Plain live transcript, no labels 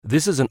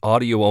This is an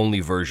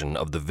audio-only version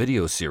of the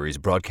video series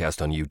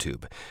broadcast on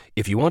YouTube.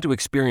 If you want to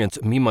experience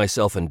Me,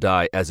 Myself, and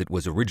Die as it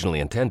was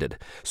originally intended,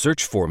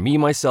 search for Me,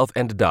 Myself,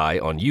 and Die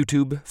on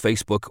YouTube,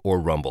 Facebook,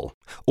 or Rumble.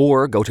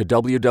 Or go to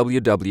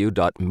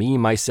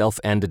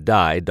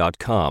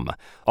www.memyselfanddie.com.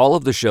 All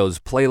of the show's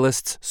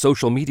playlists,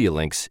 social media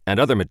links, and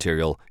other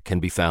material can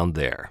be found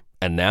there.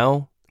 And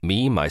now,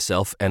 Me,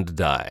 Myself, and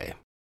Die.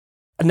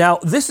 Now,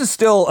 this is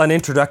still an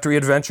introductory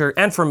adventure,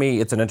 and for me,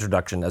 it's an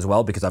introduction as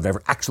well, because I've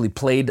never actually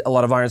played a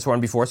lot of Ironsworn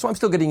before, so I'm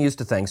still getting used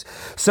to things.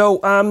 So,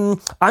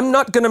 I'm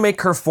not going to make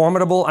her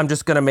formidable, I'm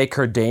just going to make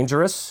her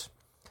dangerous,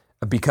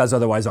 because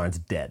otherwise Arn's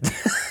dead.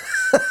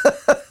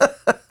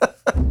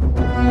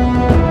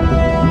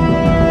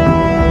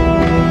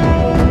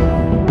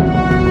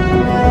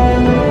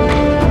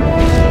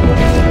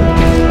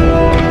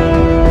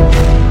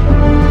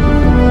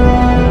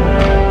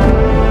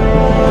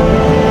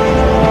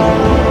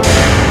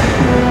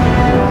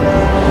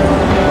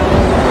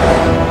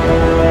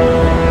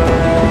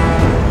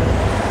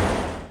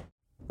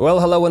 Well,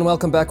 hello and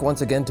welcome back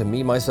once again to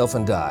Me, Myself,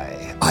 and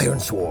Die,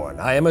 Ironsworn.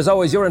 I am, as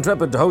always, your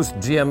intrepid host,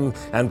 GM,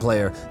 and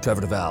player,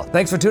 Trevor DeVal.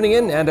 Thanks for tuning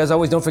in, and as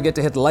always, don't forget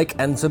to hit like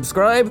and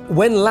subscribe.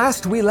 When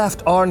last we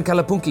left Arn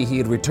Kalapunki, he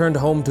had returned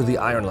home to the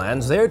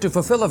Ironlands, there to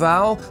fulfill a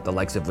vow, the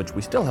likes of which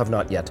we still have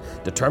not yet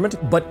determined.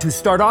 But to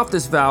start off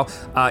this vow,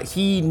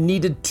 he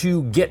needed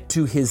to get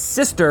to his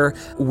sister,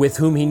 with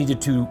whom he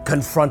needed to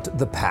confront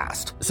the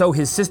past. So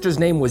his sister's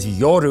name was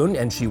Jorun,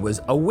 and she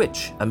was a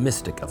witch, a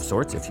mystic of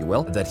sorts, if you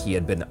will, that he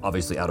had been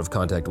obviously out of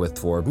contact with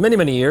for many,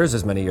 many years,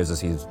 as many years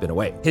as he's been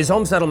away. His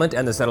home settlement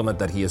and the settlement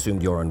that he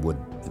assumed Jorun would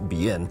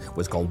be in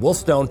was called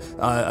Wolfstone,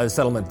 a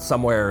settlement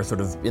somewhere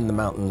sort of in the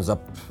mountains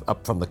up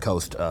from the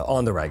coast,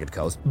 on the Ragged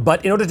Coast.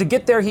 But in order to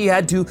get there, he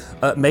had to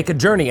make a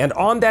journey, and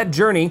on that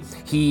journey,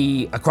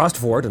 he crossed a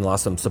ford and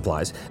lost some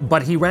supplies,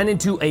 but he ran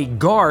into a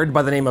guard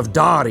by the name of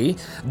Dari,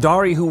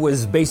 who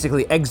was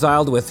basically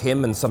exiled with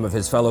him and some of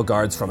his fellow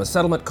guards from a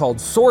settlement called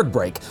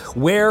Swordbreak,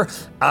 where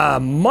a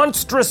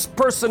monstrous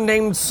person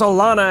named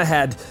Solana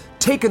had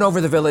taken over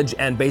the village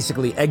and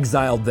basically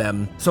exiled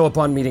them. So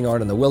upon meeting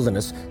Arn in the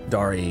wilderness,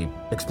 Dari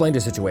explained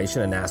his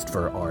situation and asked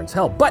for Arn's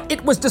help. But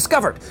it was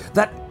discovered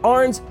that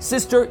Arn's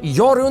sister,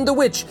 Jorun the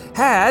Witch,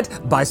 had,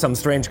 by some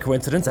strange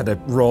coincidence and a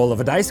roll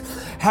of a dice,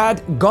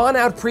 had gone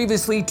out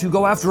previously to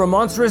go after a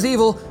monstrous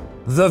evil,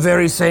 the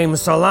very same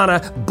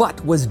Solana,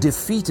 but was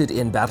defeated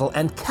in battle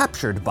and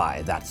captured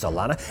by that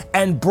Solana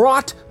and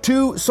brought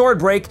to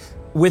Swordbreak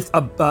with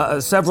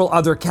several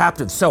other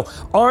captives. So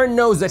Arn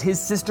knows that his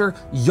sister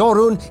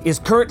Jorun is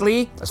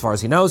currently, as far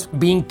as he knows,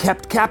 being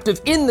kept captive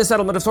in the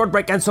settlement of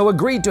Swordbreak, and so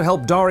agreed to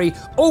help Dari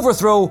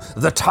overthrow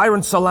the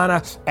tyrant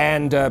Solana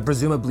and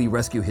presumably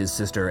rescue his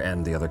sister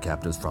and the other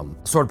captives from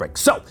Swordbreak.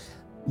 So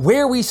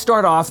where we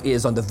start off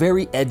is on the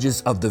very edges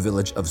of the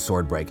village of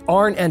Swordbreak.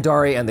 Arn and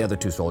Dari and the other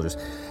two soldiers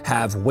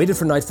have waited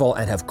for nightfall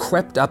and have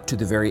crept up to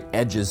the very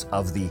edges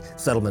of the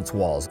settlement's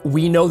walls.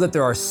 We know that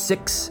there are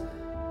 6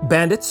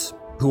 bandits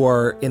who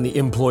are in the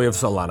employ of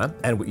Solana,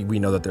 and we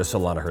know that there's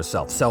Solana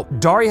herself. So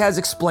Dari has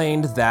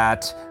explained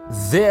that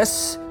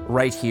this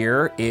right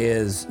here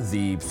is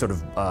the sort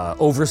of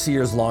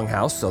overseer's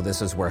longhouse, so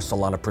this is where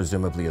Solana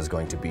presumably is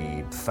going to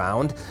be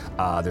found.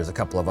 There's a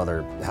couple of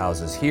other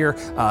houses here.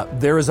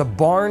 There is a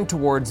barn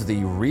towards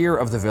the rear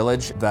of the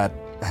village that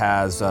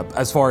has,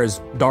 as far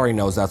as Dari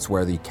knows, that's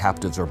where the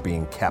captives are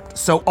being kept.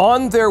 So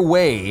on their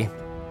way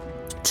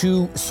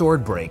to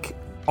Swordbreak,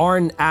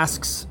 Arn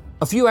asks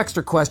a few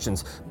extra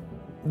questions.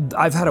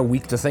 I've had a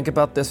week to think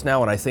about this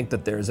now, and I think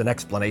that there's an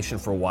explanation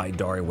for why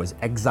Dari was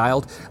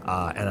exiled,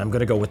 and I'm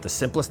going to go with the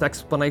simplest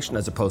explanation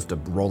as opposed to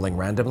rolling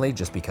randomly,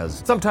 just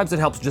because sometimes it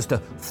helps just to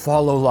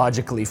follow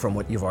logically from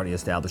what you've already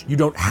established. You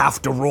don't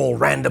have to roll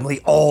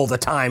randomly all the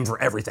time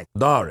for everything.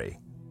 Dari,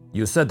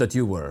 you said that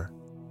you were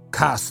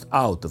cast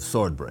out of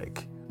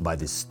Swordbreak by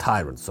this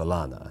tyrant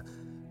Solana.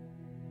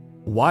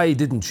 Why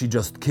didn't she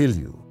just kill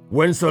you?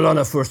 When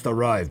Solana first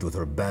arrived with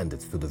her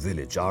bandits to the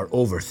village, our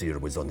overseer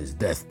was on his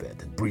deathbed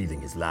and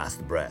breathing his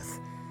last breath.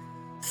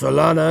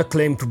 Solana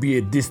claimed to be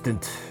a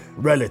distant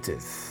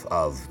relative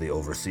of the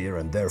overseer,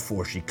 and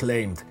therefore she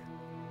claimed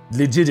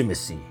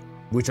legitimacy,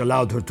 which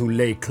allowed her to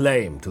lay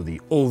claim to the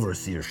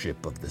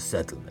overseership of the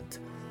settlement.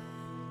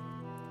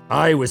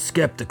 I was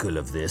skeptical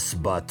of this,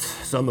 but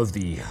some of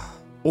the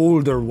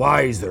older,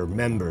 wiser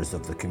members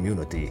of the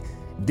community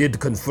did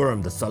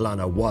confirm that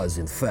Solana was,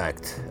 in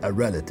fact, a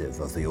relative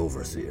of the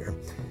Overseer,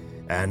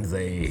 and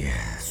they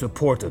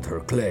supported her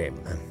claim.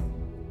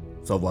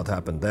 So what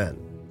happened then?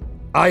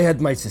 I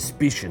had my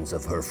suspicions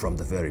of her from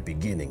the very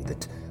beginning,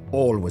 that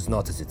all was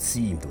not as it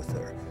seemed with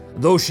her.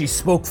 Though she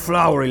spoke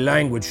flowery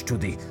language to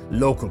the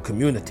local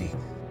community,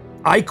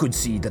 I could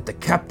see that the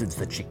captives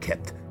that she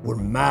kept were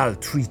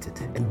maltreated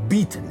and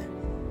beaten.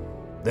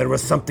 There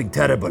was something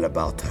terrible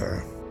about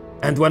her,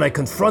 and when I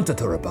confronted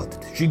her about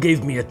it, she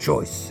gave me a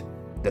choice.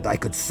 That I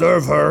could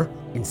serve her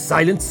in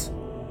silence,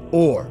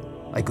 or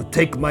I could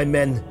take my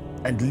men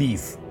and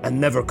leave and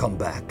never come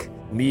back.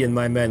 Me and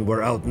my men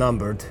were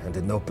outnumbered and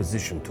in no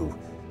position to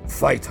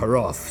fight her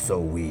off, so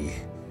we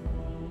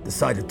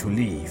decided to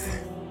leave.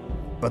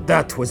 But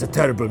that was a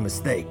terrible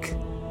mistake.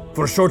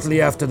 For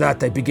shortly after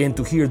that, I began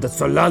to hear that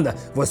Solana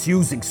was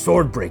using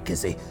Swordbreak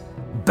as a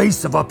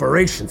base of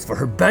operations for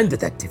her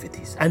bandit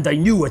activities, and I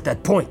knew at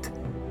that point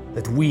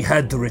that we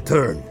had to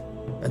return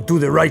and do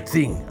the right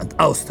thing and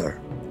oust her.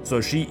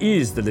 So she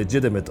is the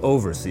legitimate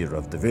overseer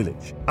of the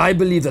village. I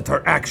believe that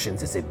her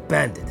actions as a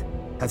bandit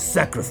have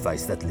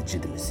sacrificed that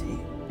legitimacy.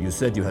 You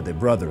said you had a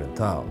brother in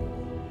town.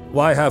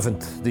 Why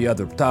haven't the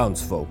other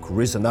townsfolk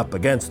risen up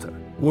against her?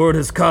 Word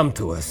has come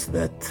to us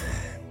that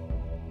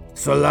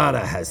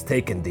Solana has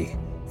taken the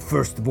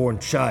firstborn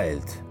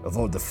child of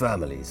all the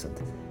families and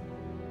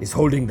is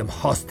holding them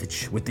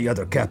hostage with the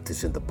other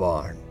captives in the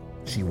barn.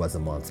 She was a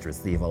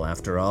monstrous evil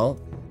after all.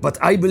 But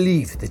I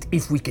believe that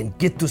if we can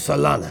get to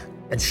Solana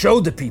and show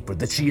the people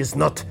that she is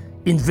not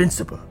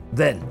invincible,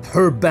 then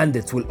her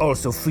bandits will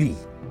also flee,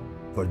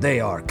 for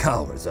they are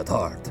cowards at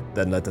heart.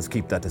 Then let us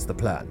keep that as the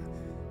plan.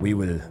 We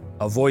will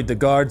avoid the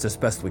guards as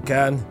best we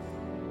can,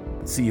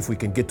 and see if we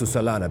can get to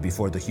Solana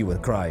before the hue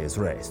and cry is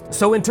raised.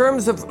 So in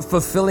terms of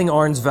fulfilling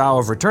Arn's vow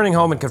of returning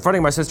home and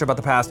confronting my sister about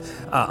the past,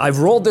 I've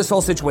rolled this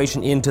whole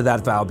situation into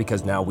that vow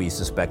because now we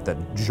suspect that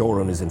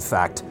Jorun is in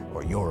fact,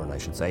 or Jorun I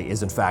should say,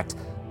 is in fact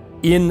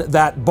in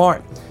that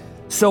barn.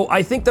 So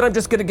I think that I'm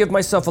just going to give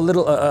myself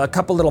a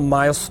couple little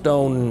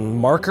milestone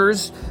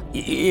markers.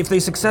 If they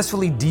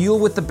successfully deal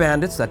with the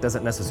bandits, that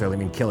doesn't necessarily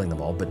mean killing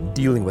them all, but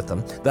dealing with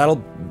them,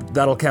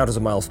 that'll count as a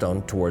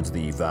milestone towards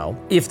the vow.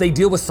 If they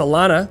deal with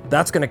Solana,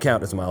 that's going to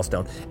count as a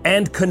milestone.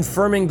 And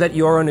confirming that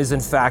Jorun is in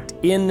fact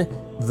in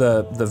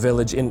the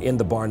village, in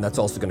the barn, that's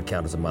also going to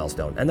count as a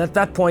milestone. And at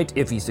that point,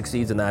 if he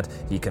succeeds in that,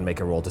 he can make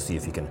a roll to see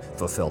if he can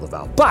fulfill the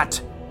vow. But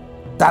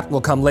that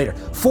will come later.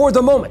 For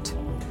the moment,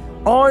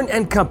 Arn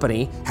and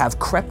company have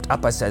crept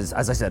up, as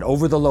I said,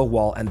 over the low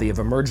wall, and they have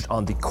emerged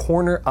on the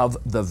corner of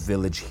the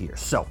village here.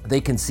 So they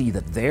can see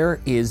that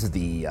there is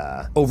the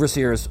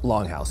overseer's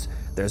longhouse.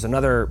 There's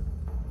another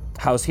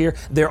house here.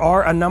 There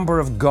are a number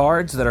of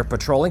guards that are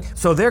patrolling.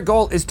 So their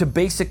goal is to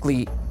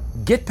basically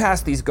get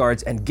past these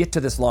guards and get to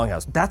this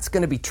longhouse. That's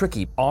going to be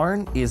tricky.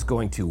 Arn is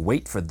going to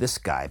wait for this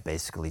guy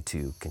basically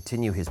to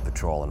continue his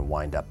patrol and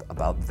wind up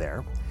about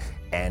there.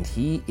 And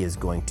he is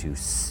going to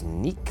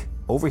sneak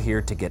over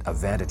here to get a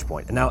vantage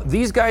point. Now,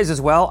 these guys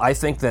as well, I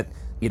think that,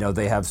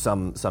 they have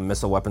some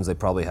missile weapons. They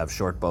probably have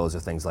short bows or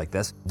things like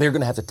this. They're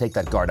gonna have to take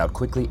that guard out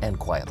quickly and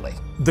quietly.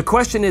 The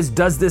question is,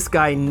 does this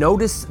guy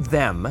notice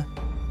them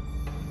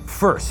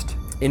first?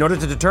 In order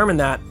to determine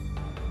that,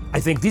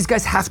 I think these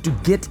guys have to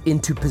get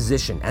into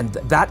position, and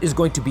that is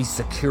going to be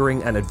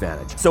securing an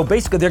advantage. So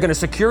basically, they're gonna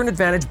secure an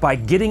advantage by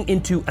getting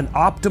into an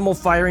optimal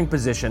firing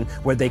position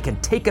where they can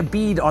take a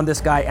bead on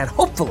this guy and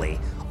hopefully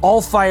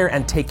all fire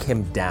and take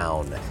him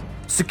down.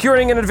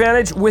 Securing an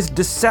advantage with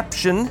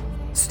deception,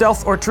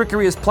 stealth, or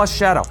trickery is plus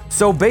shadow.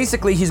 So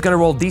basically, he's gonna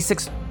roll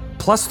d6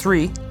 plus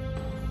 3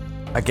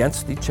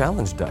 against the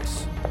challenge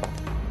dice.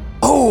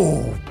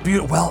 Oh,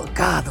 beautiful. Well,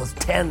 God, those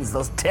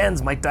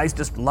tens, my dice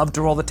just love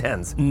to roll the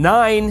 10s.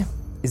 9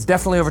 is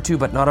definitely over 2,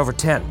 but not over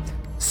 10.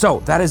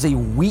 So that is a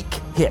weak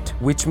hit,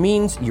 which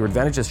means your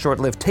advantage is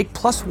short-lived. Take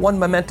plus 1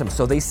 momentum,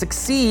 so they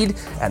succeed,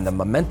 and the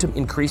momentum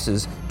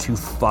increases to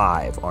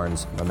 5.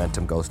 Arn's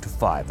momentum goes to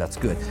 5, that's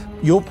good.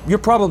 You're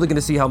probably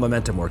gonna see how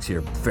momentum works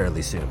here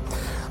fairly soon.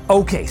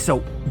 Okay,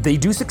 so they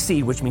do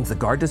succeed, which means the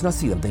guard does not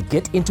see them. They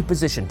get into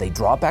position, they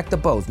draw back the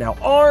bows. Now,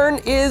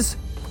 Arn is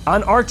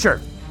an archer.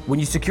 When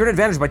you secure an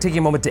advantage by taking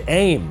a moment to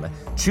aim,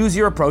 choose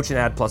your approach and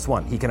add plus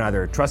 1. He can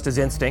either trust his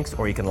instincts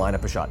or he can line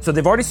up a shot. So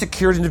they've already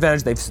secured an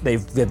advantage.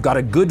 They've got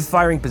a good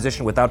firing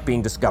position without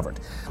being discovered.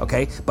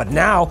 Okay, but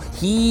now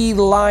he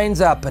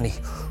lines up and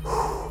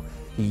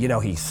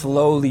he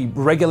slowly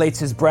regulates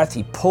his breath.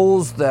 He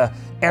pulls the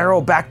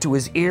arrow back to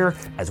his ear,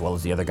 as well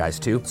as the other guys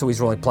too. So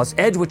he's rolling plus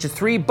edge, which is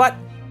 3, but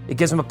it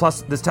gives him a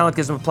plus. This talent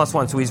gives him a plus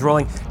 1. So he's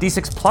rolling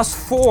d6 plus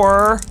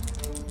 4.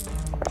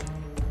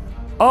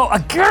 Oh,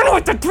 again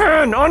with the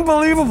 10,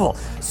 unbelievable.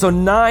 So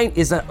 9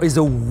 is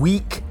a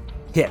weak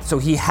hit. So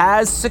he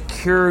has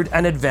secured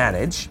an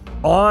advantage.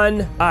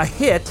 On a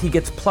hit, he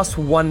gets plus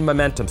 1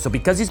 momentum. So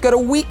because he's got a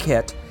weak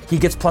hit, he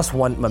gets plus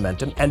 1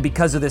 momentum. And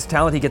because of this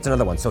talent, he gets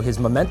another one. So his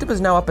momentum is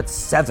now up at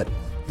 7.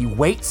 He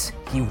waits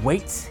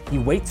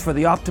for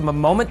the optimum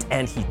moment,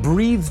 and he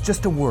breathes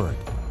just a word.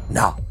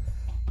 Now.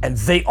 And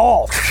they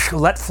all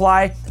let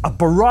fly a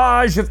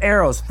barrage of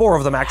arrows, 4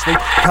 of them actually,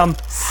 come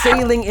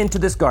sailing into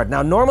this guard.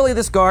 Now, normally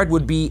this guard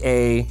would be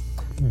a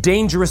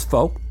dangerous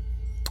foe,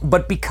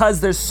 but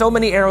because there's so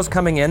many arrows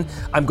coming in,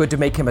 I'm going to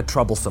make him a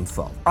troublesome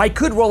foe. I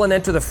could roll an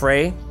enter the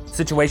fray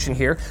situation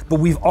here,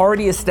 but we've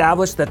already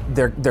established that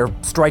they're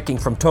striking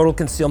from total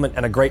concealment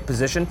and a great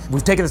position.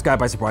 We've taken this guy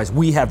by surprise.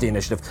 We have the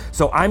initiative.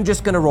 So I'm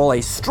just gonna roll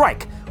a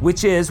strike,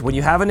 which is when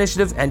you have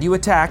initiative and you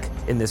attack,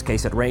 in this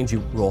case at range,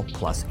 you roll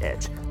plus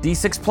edge.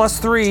 D6 plus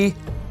 3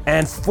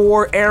 and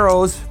 4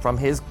 arrows from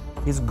his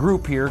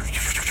group here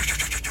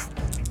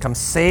come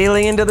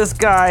sailing into this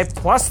guy,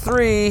 plus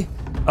 3.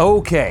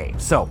 Okay,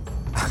 so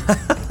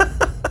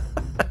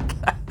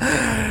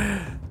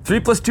 3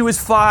 plus 2 is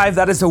 5.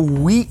 That is a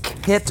weak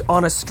hit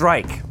on a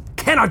strike.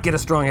 Cannot get a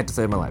strong hit to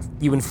save my life.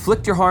 You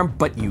inflict your harm,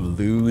 but you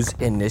lose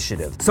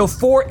initiative. So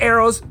 4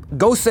 arrows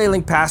go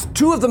sailing past.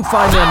 2 of them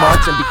find their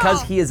marks, and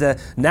because he is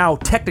now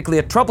technically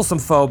a troublesome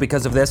foe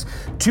because of this,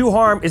 2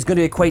 harm is going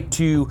to equate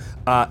to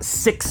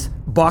 6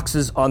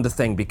 boxes on the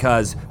thing,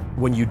 because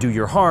when you do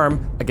your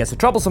harm against a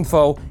troublesome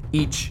foe,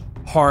 each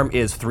harm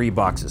is 3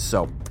 boxes.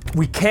 So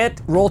we can't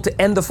roll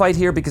to end the fight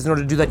here, because in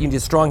order to do that you need a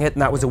strong hit,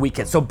 and that was a weak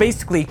hit. So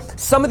basically,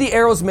 some of the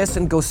arrows miss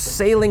and go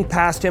sailing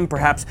past him,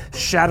 perhaps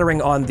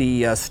shattering on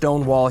the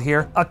stone wall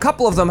here. A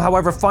couple of them,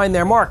 however, find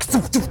their mark,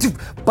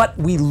 but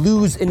we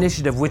lose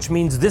initiative, which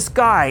means this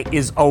guy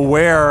is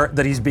aware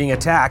that he's being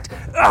attacked.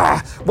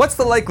 What's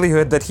the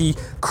likelihood that he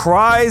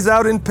cries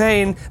out in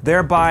pain,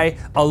 thereby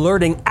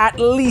alerting at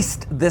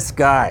least this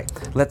guy?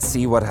 Let's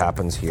see what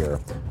happens here.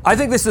 I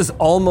think this is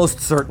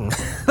almost certain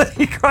that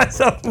he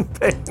cries out in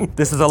pain.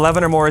 This is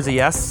 11 or more is a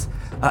yes.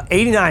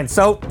 89,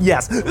 so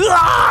yes.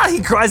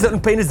 He cries out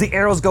in pain as the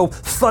arrows go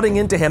thudding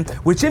into him,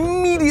 which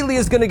immediately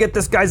is gonna get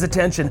this guy's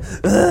attention.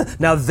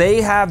 Now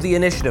they have the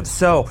initiative,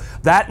 so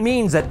that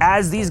means that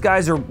as these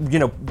guys are,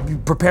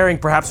 preparing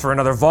perhaps for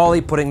another volley,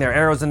 putting their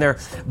arrows in their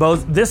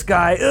bows, this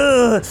guy,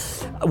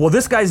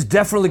 this guy's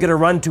definitely gonna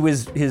run to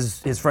his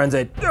friends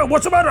and say,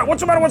 what's the matter?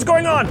 What's the matter? What's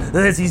going on?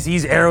 He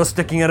sees arrows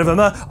sticking out of him.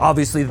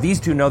 Obviously,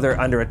 these two know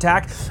they're under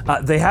attack.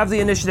 They have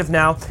the initiative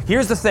now.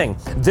 Here's the thing.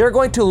 They're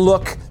going to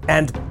look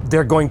and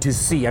they're going to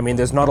see. I mean,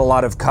 there's not a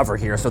lot of cover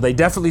here, so they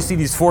definitely see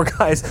these 4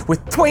 guys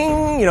with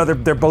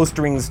twing, their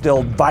bowstrings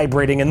still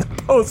vibrating in the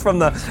bows from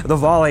the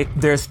volley.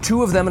 There's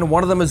 2 of them, and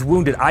one of them is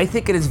wounded. I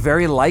think it is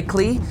very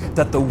likely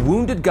that the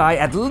wounded guy,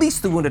 at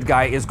least the wounded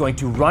guy, is going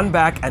to run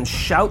back and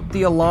shout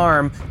the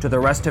alarm to the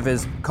rest of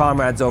his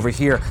comrades over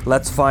here.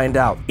 Let's find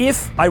out.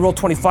 If I roll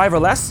 25 or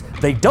less,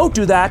 they don't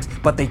do that,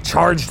 but they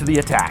charge to the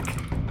attack,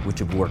 which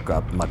would work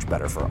out much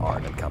better for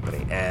Arn and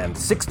company. And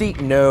 60,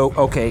 no,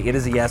 okay, it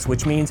is a yes,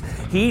 which means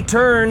he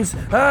turns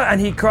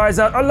and he cries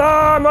out,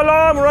 alarm,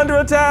 alarm, we're under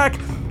attack.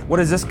 What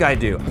does this guy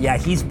do? Yeah,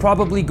 he's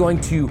probably going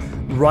to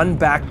run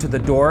back to the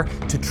door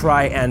to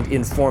try and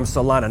inform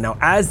Solana. Now,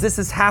 as this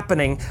is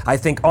happening, I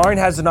think Arn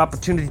has an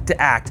opportunity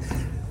to act.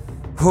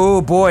 Oh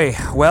boy,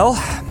 well,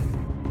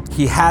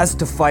 he has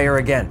to fire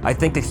again. I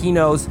think that he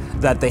knows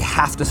that they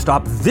have to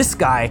stop this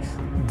guy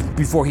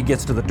before he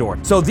gets to the door.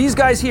 So these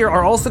guys here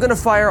are also going to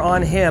fire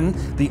on him,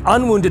 the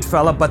unwounded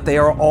fella, but they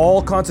are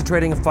all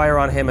concentrating and fire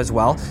on him as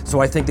well.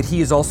 So I think that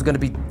he is also going to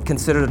be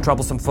considered a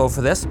troublesome foe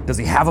for this. Does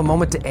he have a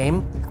moment to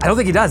aim? I don't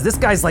think he does. This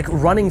guy's like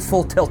running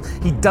full tilt.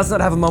 He does not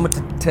have a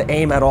moment to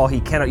aim at all. He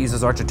cannot use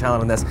his archer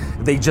talent on this.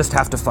 They just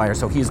have to fire.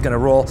 So he's going to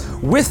roll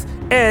with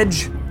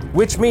edge,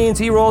 which means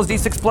he rolls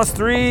d6 plus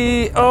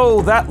 3.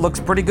 Oh, that looks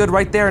pretty good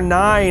right there.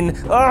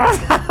 9.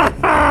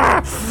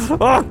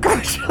 Oh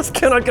gosh, just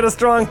cannot get a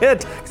strong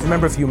hit.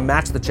 Remember, if you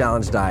match the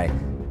challenge die,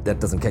 that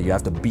doesn't count. You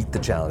have to beat the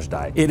challenge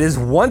die. It is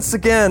once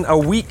again a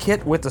weak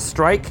hit with a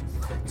strike.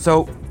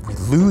 So we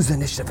lose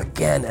initiative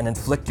again and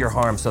inflict your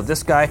harm. So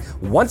this guy,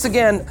 once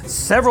again,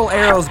 several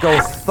arrows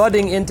go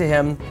thudding into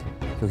him.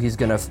 So he's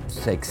gonna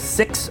take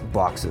 6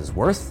 boxes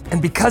worth.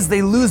 And because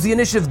they lose the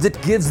initiative,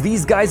 that gives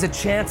these guys a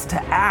chance to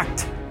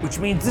act, which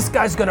means this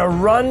guy's gonna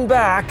run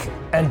back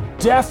and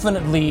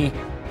definitely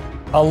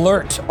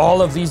alert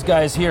all of these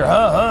guys here.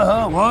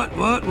 What?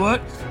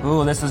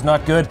 Oh, this is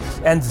not good.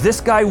 And this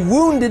guy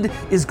wounded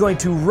is going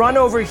to run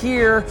over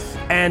here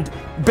and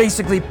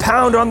basically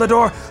pound on the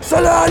door.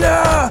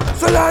 Solana!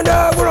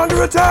 Solana, we're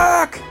under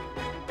attack!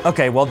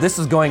 Okay, well, this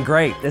is going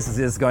great. This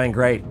is going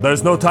great.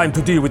 There's no time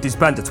to deal with these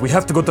bandits. We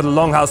have to go to the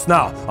longhouse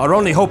now. Our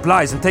only hope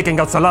lies in taking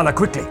out Solana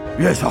quickly.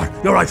 Yes, sir.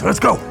 You're right. Let's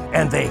go.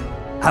 And they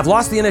have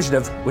lost the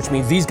initiative, which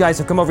means these guys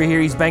have come over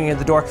here. He's banging at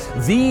the door.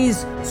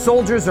 These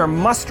soldiers are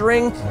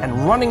mustering and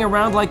running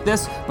around like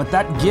this, but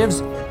that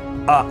gives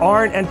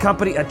Arn and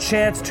company a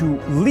chance to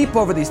leap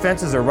over these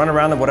fences or run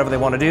around them, whatever they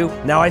want to do.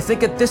 Now, I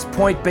think at this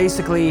point,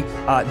 basically,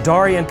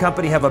 Dari and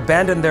company have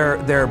abandoned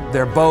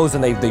their bows,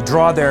 and they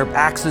draw their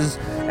axes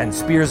and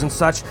spears and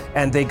such,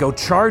 and they go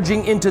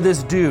charging into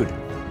this dude.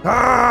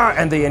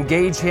 And they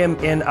engage him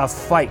in a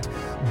fight.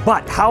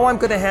 But how I'm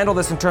going to handle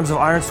this in terms of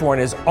Ironsworn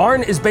is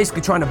Arn is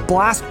basically trying to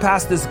blast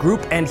past this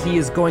group, and he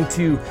is going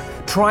to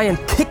try and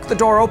kick the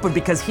door open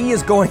because he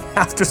is going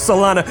after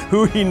Solana,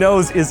 who he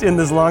knows is in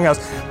this longhouse.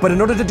 But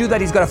in order to do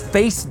that, he's got to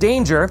face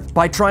danger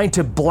by trying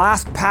to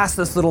blast past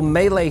this little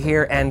melee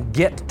here and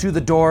get to the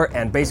door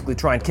and basically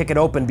try and kick it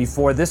open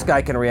before this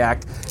guy can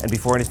react and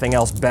before anything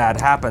else bad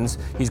happens.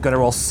 He's going to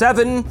roll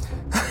 7.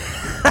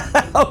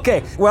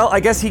 Okay, well, I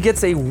guess he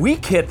gets a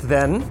weak hit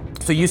then.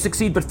 So you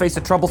succeed but face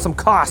a troublesome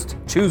cost.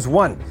 Choose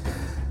one.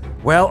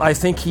 Well, I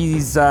think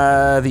he's,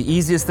 the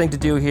easiest thing to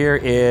do here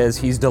is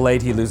he's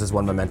delayed, he loses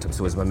 1 momentum,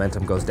 so his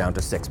momentum goes down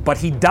to 6. But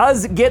he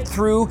does get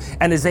through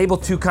and is able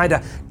to kind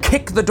of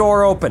kick the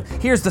door open.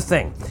 Here's the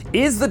thing.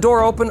 Is the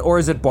door open or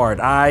is it barred?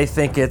 I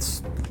think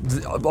it's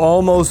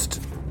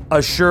almost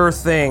a sure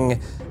thing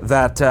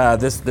that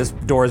this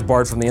door is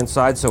barred from the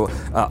inside, so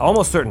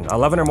almost certain.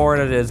 11 or more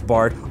and it is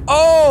barred.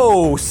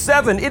 Oh,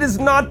 7, it is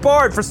not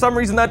barred. For some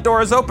reason that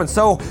door is open.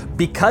 So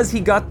because he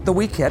got the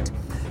weak hit,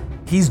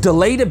 He's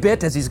delayed a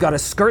bit as he's got to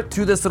skirt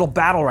through this little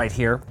battle right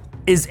here,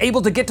 is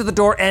able to get to the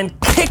door and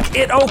kick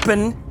it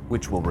open,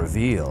 which will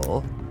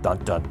reveal, dun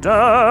dun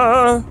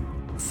dun,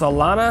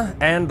 Solana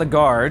and the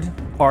guard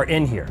are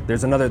in here.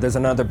 There's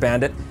another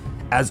bandit.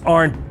 As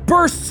Arn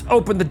bursts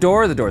open the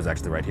door is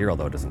actually right here,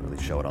 although it doesn't really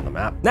show it on the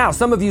map. Now,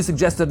 some of you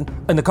suggested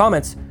in the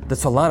comments that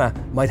Solana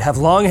might have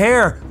long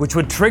hair, which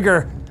would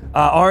trigger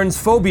Arn's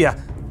phobia.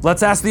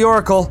 Let's ask the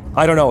Oracle.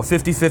 I don't know,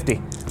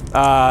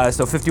 50-50.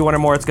 So 51 or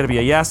more, it's gonna be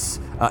a yes.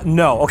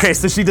 No, okay,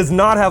 so she does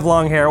not have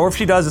long hair, or if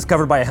she does, it's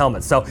covered by a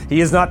helmet. So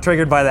he is not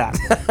triggered by that.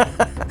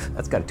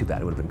 That's kind of too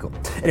bad, it would have been cool.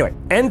 Anyway,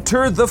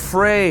 enter the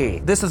fray.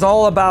 This is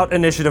all about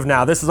initiative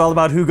now. This is all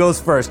about who goes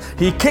first.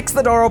 He kicks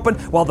the door open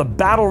while the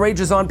battle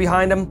rages on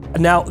behind him.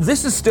 Now,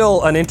 this is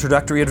still an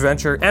introductory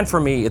adventure, and for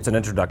me, it's an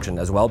introduction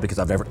as well, because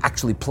I've never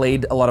actually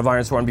played a lot of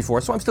Ironsworn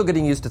before, so I'm still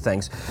getting used to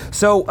things.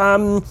 So,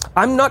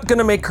 I'm not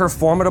gonna make her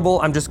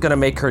formidable, I'm just gonna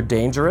make her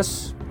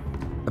dangerous,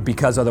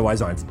 because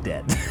otherwise Arn's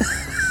dead.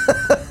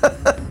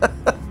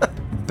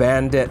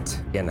 Bandit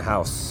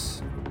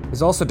in-house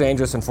is also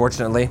dangerous,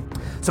 unfortunately.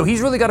 So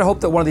he's really got to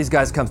hope that one of these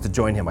guys comes to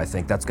join him, I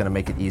think. That's going to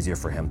make it easier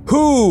for him.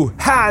 Who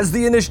has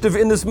the initiative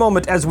in this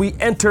moment as we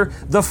enter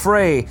the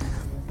fray?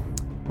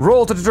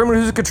 Roll to determine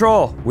who's in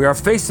control. We are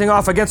facing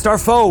off against our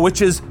foe,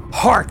 which is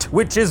Heart,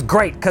 which is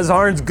great, because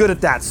Arn's good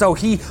at that. So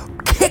he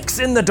kicks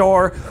in the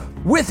door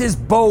with his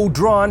bow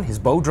drawn,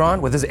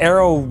 with his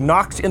arrow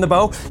knocked in the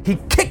bow. He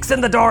kicks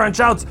in the door and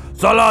shouts,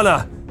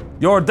 "Solana,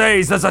 your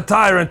days as a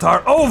tyrant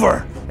are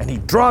over!" And he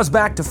draws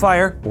back to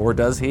fire, or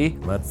does he?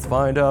 Let's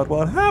find out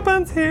what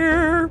happens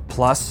here.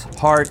 Plus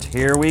Heart,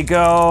 here we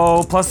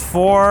go.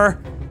 +4.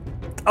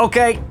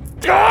 Okay.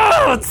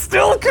 Oh, it's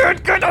still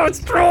good. Oh, it's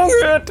strong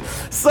hit.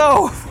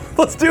 So,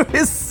 let's do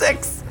his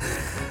 6.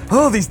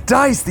 Oh, these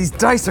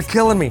dice are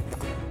killing me.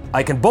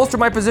 I can bolster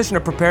my position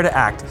or prepare to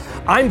act.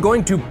 I'm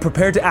going to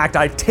prepare to act.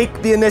 I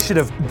take the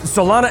initiative.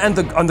 Solana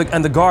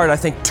and the guard, I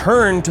think,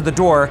 turn to the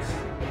door.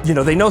 You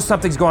know, they know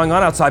something's going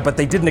on outside, but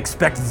they didn't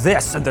expect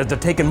this, and they're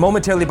taken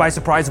momentarily by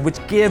surprise,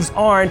 which gives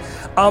Arn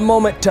a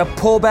moment to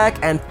pull back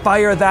and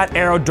fire that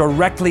arrow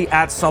directly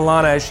at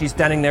Solana as she's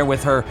standing there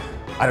with her,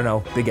 I don't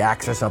know, big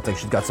axe or something.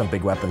 She's got some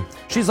big weapon.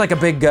 She's like a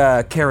big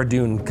Cara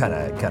Dune kind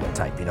of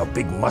type, you know,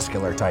 big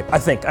muscular type. I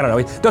think, I don't know,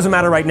 it doesn't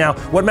matter right now.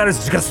 What matters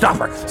is she's gonna stop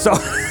her. So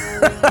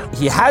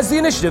he has the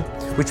initiative,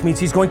 which means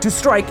he's going to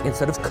strike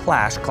instead of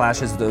clash.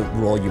 Clash is the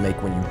roll you make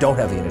when you don't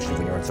have the initiative,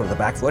 when you're on sort of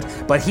the back foot.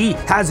 But he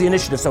has the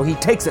initiative, so he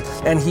takes it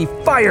and he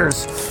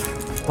fires.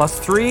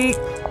 +3.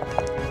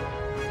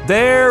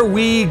 There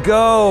we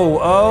go.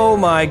 Oh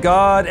my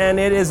God, and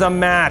it is a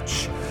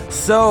match.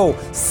 So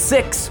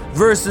 6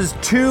 versus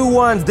 2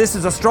 ones. This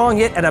is a strong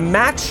hit and a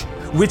match,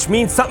 which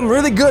means something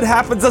really good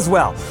happens as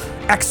well.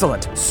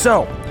 Excellent.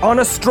 So, on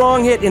a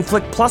strong hit,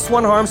 inflict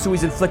 +1 harm, so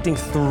he's inflicting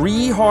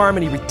 3 harm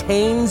and he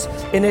retains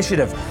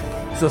initiative.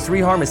 So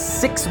 3 harm is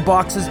 6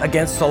 boxes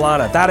against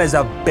Solana. That is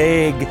a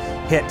big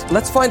hit.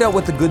 Let's find out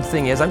what the good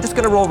thing is. I'm just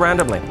gonna roll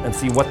randomly and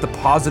see what the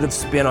positive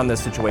spin on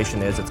this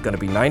situation is. It's gonna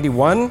be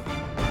 91,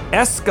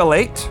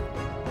 escalate,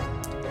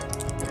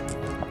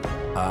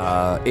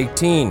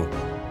 18,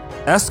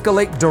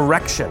 escalate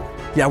direction.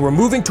 Yeah, we're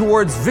moving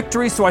towards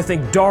victory, so I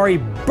think Dari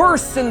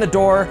bursts in the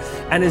door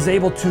and is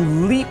able to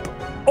leap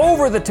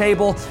over the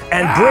table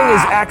and bring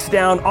his axe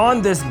down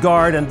on this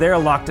guard, and they're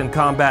locked in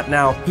combat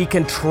now. He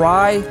can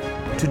try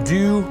to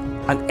do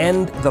an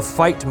end the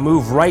fight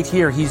move right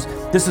here.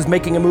 This is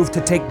making a move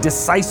to take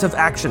decisive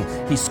action.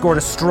 He scored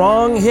a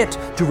strong hit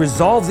to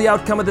resolve the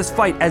outcome of this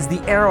fight as the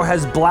arrow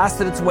has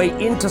blasted its way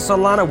into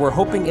Solana. We're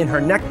hoping in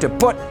her neck to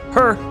put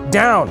her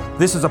down.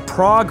 This is a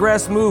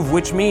progress move,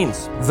 which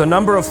means the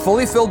number of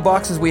fully filled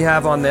boxes we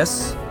have on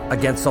this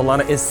against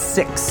Solana is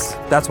 6.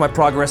 That's my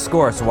progress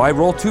score. So I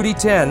roll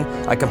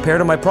 2d10, I compare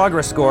to my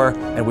progress score,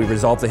 and we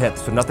resolve the hit.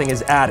 So nothing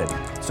is added.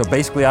 So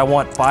basically I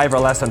want 5 or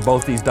less on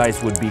both these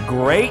dice would be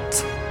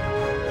great.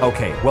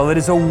 Okay, well it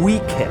is a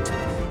weak hit.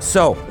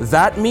 So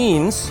that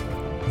means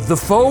the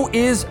foe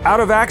is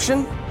out of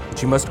action,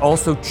 but you must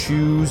also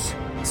choose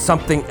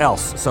something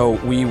else. So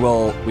we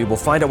will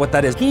find out what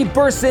that is. He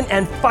bursts in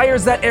and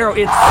fires that arrow.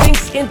 It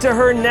sinks into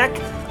her neck.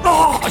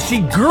 Oh,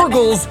 she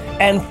gurgles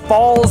and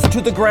falls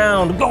to the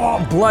ground. Oh,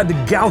 blood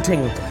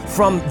gouting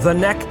from the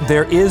neck.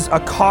 There is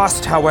a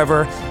cost,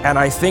 however, and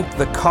I think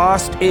the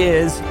cost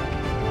is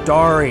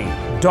Dari.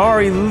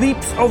 Dari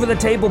leaps over the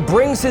table,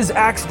 brings his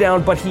axe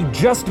down, but he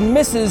just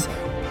misses.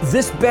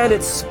 This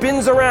bandit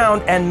spins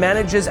around and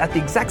manages, at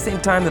the exact same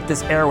time that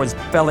this arrow is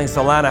felling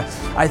Solana,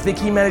 I think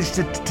he managed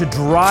to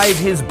drive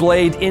his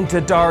blade into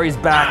Dari's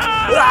back.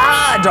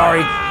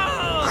 Dari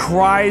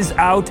cries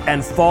out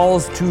and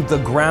falls to the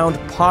ground,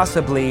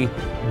 possibly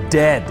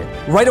dead.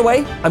 Right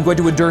away, I'm going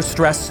to endure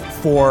stress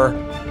for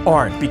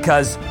Arn,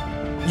 because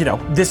you know,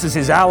 this is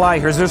his ally,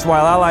 his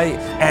erstwhile ally,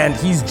 and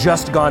he's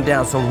just gone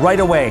down. So right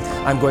away,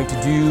 I'm going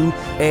to do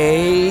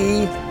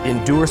a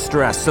endure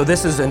stress. So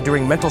this is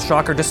enduring mental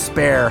shock or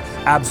despair,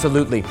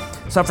 absolutely.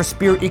 Suffer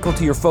spirit equal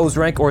to your foe's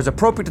rank or is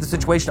appropriate to the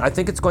situation. I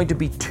think it's going to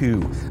be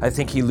 2. I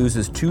think he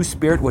loses 2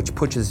 spirit, which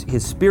puts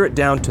his spirit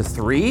down to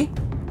 3.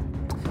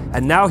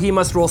 And now he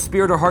must roll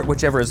spirit or heart,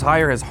 whichever is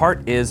higher. His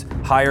heart is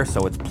higher,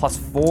 so it's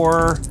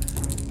 +4.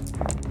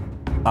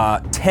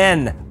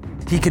 10.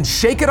 He can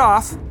shake it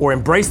off or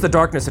embrace the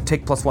darkness and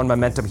take +1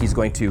 momentum. He's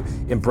going to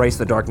embrace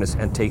the darkness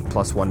and take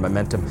 +1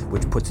 momentum,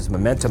 which puts his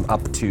momentum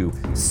up to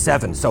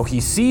 7. So he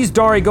sees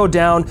Dari go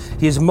down.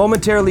 He is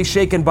momentarily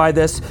shaken by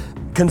this,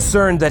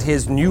 concerned that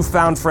his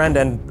newfound friend,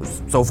 and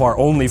so far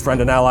only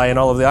friend and ally in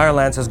all of the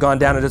Ironlands, has gone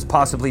down and is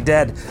possibly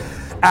dead.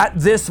 At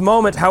this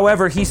moment,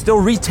 however, he still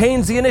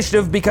retains the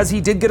initiative because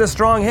he did get a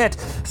strong hit.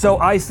 So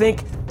I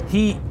think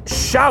he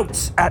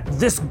shouts at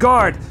this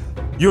guard,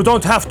 "You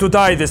don't have to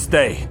die this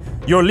day.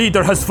 Your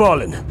leader has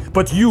fallen,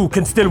 but you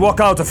can still walk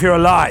out of here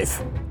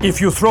alive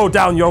if you throw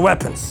down your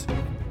weapons."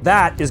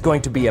 That is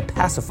going to be a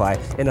pacify.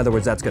 In other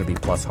words, that's going to be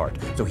plus heart.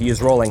 So he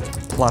is rolling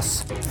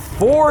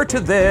 +4 to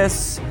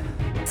this.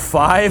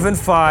 5 and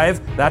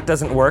 5. That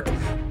doesn't work.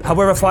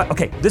 However, 5.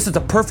 Okay, this is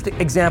a perfect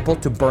example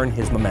to burn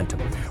his momentum.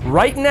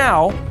 Right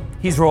now,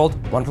 he's rolled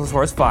 1 +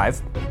 4 is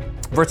 5.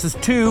 Versus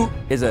 2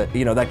 is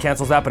that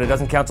cancels that, but it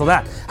doesn't cancel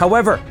that.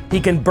 However, he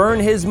can burn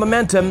his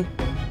momentum,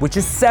 which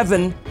is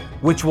 7,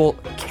 which will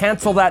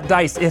cancel that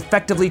dice,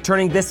 effectively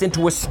turning this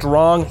into a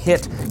strong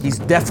hit. He's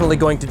definitely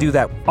going to do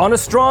that. On a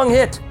strong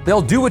hit,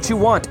 they'll do what you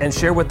want and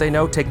share what they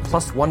know, take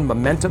 +1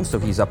 momentum, so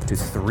he's up to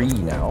 3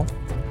 now.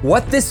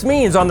 What this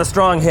means on the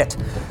strong hit,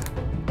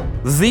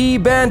 the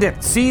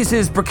bandit sees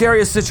his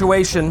precarious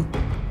situation,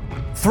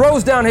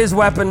 throws down his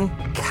weapon,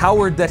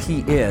 coward that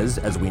he is,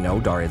 as we know,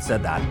 Dari had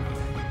said that,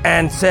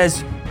 and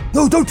says,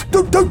 "No, don't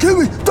kill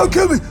me,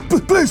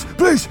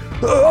 please,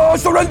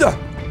 surrender."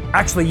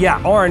 Actually, yeah,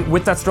 Arn,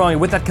 with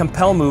that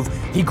compel move,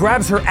 he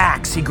grabs her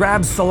axe. He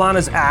grabs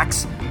Solana's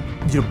axe,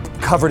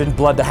 covered in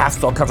blood, the half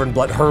spell covered in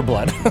blood, her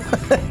blood.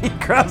 He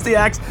grabs the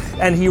axe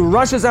and he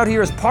rushes out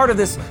here as part of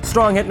this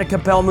strong hit and a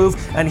compel move,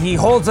 and he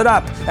holds it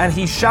up and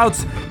he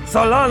shouts,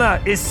 "Solana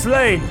is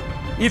slain.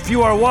 If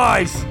you are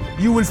wise,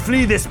 you will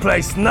flee this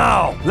place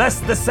now,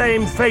 lest the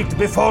same fate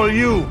befall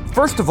you."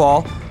 First of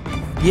all,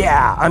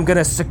 yeah, I'm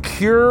gonna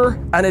secure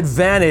an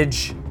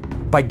advantage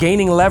by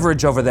gaining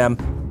leverage over them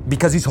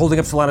because he's holding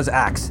up Solana's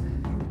axe.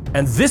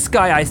 And this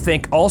guy, I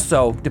think,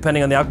 also,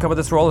 depending on the outcome of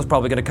this roll, is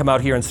probably going to come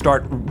out here and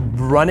start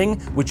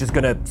running, which is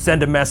going to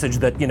send a message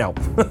that,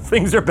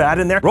 things are bad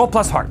in there. Roll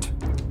plus heart.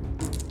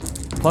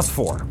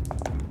 +4.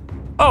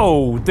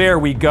 Oh, there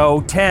we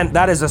go. 10.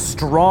 That is a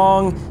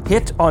strong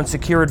hit on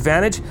secure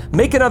advantage.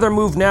 Make another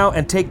move now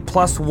and take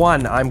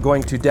 +1. I'm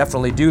going to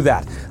definitely do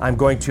that. I'm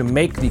going to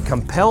make the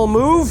compel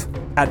move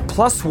at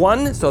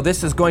 +1. So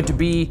this is going to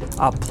be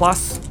a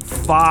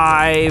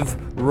 +5.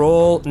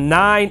 Roll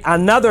 9.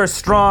 Another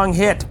strong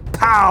hit.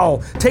 Pow!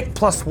 Take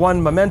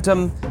 +1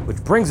 momentum,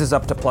 which brings us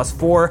up to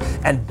 +4.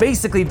 And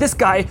basically, this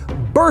guy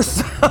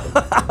bursts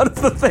out of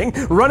the thing,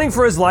 running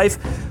for his life.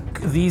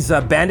 These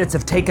bandits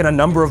have taken a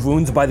number of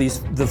wounds by the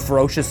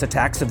ferocious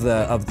attacks of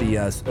the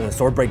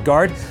Swordbreak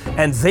Guard,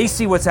 and they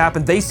see what's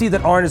happened. They see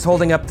that Arn is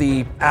holding up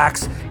the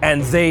axe,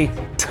 and they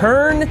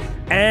turn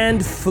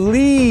and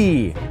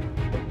flee.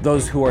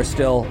 Those who are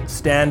still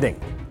standing.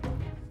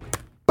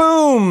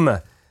 Boom!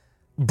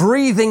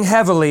 Breathing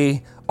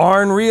heavily,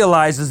 Arn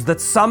realizes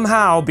that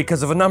somehow,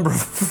 because of a number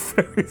of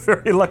very,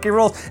 very lucky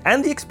rolls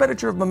and the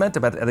expenditure of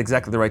momentum at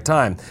exactly the right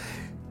time,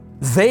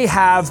 they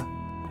have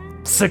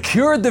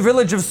secured the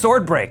village of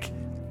Swordbreak.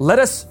 Let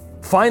us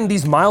find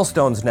these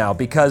milestones now,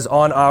 because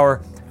on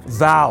our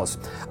vows,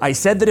 I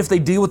said that if they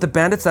deal with the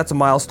bandits, that's a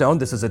milestone.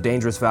 This is a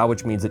dangerous vow,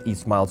 which means that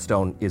each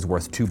milestone is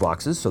worth 2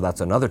 boxes, so that's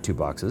another 2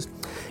 boxes.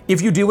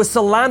 If you deal with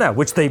Solana,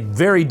 which they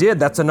very did,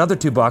 that's another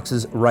 2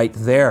 boxes right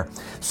there.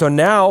 So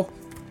now,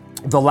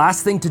 the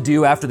last thing to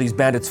do after these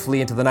bandits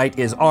flee into the night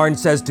is Arn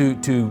says to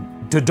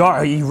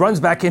Dari, he runs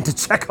back in to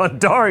check on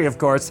Dari, of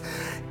course.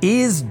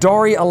 Is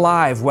Dari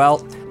alive?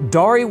 Well,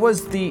 Dari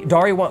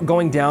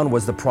going down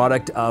was the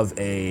product of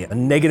a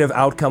negative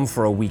outcome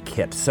for a weak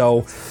hit.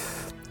 So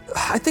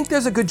I think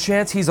there's a good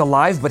chance he's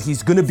alive, but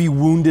he's gonna be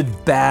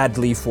wounded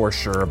badly for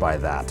sure by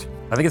that.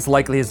 I think it's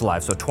likely he's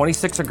alive. So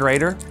 26 or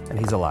greater, and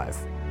he's alive.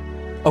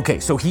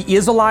 Okay, so he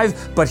is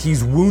alive, but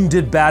he's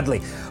wounded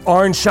badly.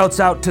 Arn shouts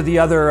out to the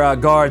other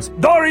guards,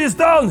 "Dari is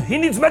down! He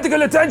needs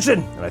medical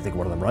attention!" And I think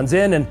one of them runs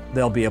in, and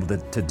they'll be able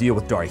to deal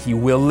with Dari. He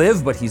will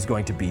live, but he's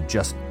going to be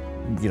just,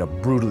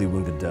 brutally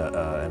wounded,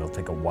 and it'll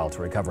take a while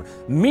to recover.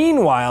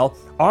 Meanwhile,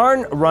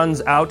 Arn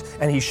runs out,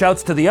 and he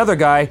shouts to the other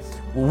guy,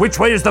 "Which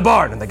way is the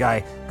barn?" And the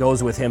guy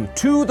goes with him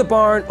to the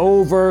barn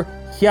over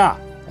here.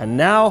 And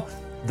now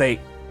they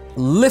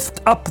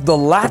lift up the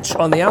latch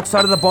on the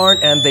outside of the barn,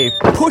 and they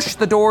push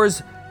the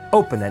doors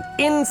open, and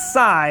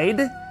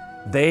inside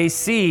they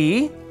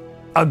see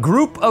a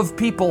group of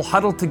people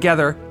huddled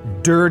together,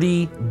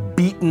 dirty,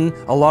 beaten,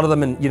 a lot of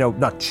them in,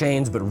 not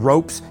chains, but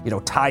ropes,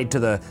 tied to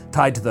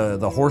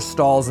the horse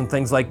stalls and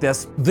things like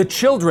this. The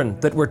children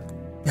that were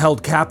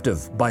held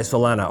captive by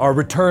Solana are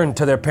returned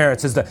to their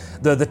parents as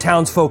the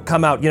townsfolk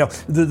come out. You know,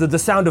 the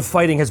sound of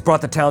fighting has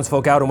brought the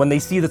townsfolk out, and when they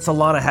see that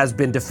Solana has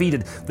been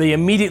defeated, they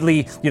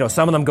immediately, you know,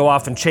 some of them go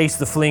off and chase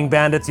the fleeing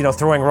bandits, you know,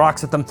 throwing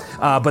rocks at them,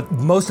 but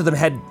most of them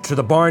head to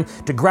the barn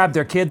to grab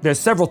their kid. There's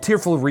several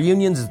tearful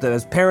reunions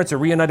as parents are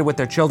reunited with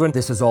their children.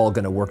 This is all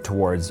going to work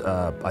towards,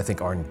 I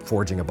think, Arn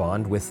forging a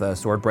bond with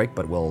Swordbreak,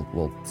 but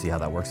we'll see how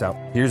that works out.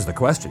 Here's the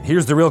question.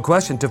 Here's the real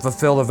question to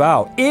fulfill the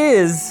vow.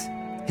 Is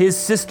his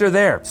sister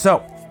there?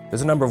 So,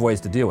 there's a number of ways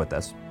to deal with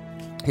this.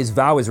 His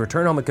vow is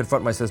return home and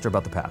confront my sister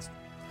about the past.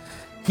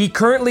 He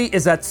currently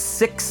is at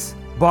 6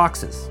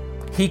 boxes.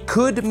 He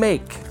could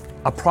make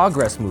a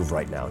progress move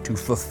right now to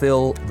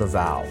fulfill the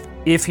vow.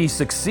 If he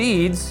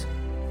succeeds,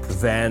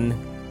 then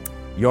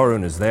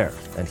Jorunn is there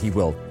and he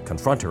will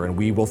confront her and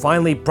we will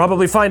finally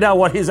probably find out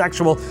what his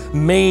actual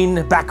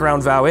main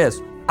background vow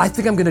is. I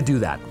think I'm gonna do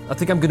that. I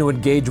think I'm gonna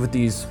engage with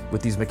these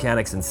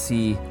mechanics and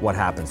see what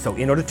happens. So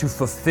in order to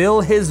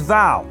fulfill his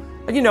vow,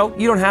 and you know,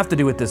 you don't have to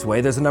do it this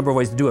way. There's a number of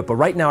ways to do it. But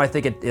right now, I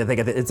think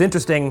it's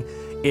interesting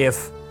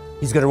if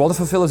he's going to roll to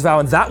fulfill his vow,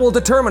 and that will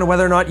determine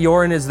whether or not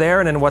Jorunn is there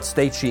and in what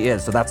state she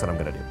is. So that's what I'm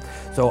going to do.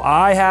 So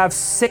I have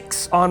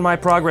 6 on my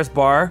progress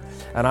bar,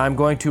 and I'm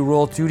going to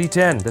roll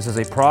 2d10. This is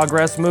a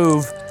progress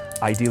move.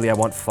 Ideally, I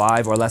want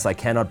 5 or less. I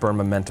cannot burn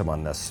momentum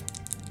on this.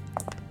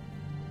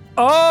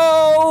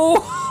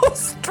 Oh,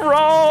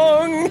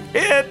 strong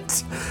hit.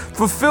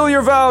 Fulfill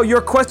your vow. Your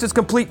quest is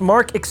complete.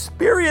 Mark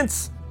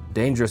experience.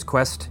 Dangerous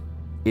quest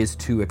is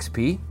 2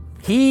 XP.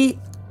 He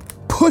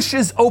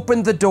pushes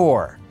open the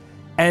door,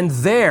 and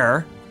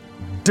there,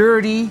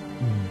 dirty,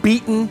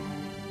 beaten,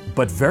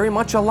 but very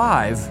much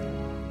alive,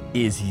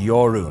 is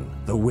Jorunn,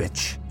 the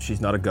witch.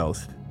 She's not a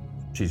ghost.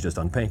 She's just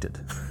unpainted.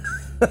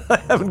 I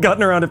haven't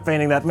gotten around to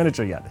painting that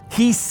miniature yet.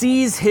 He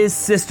sees his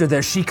sister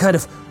there. She kind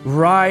of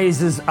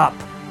rises up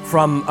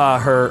from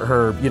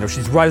her, you know,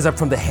 she's rises up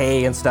from the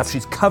hay and stuff.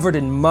 She's covered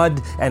in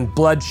mud and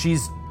blood.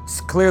 She's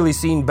clearly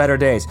seen better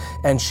days.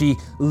 And she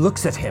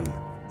looks at him.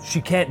 She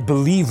can't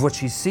believe what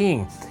she's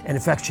seeing. And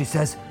in fact, she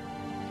says,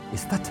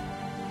 "Is that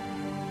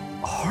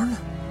Arn?"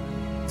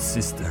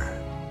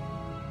 "Sister,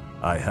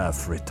 I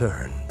have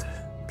returned."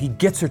 He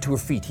gets her to her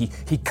feet.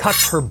 He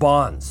cuts her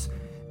bonds.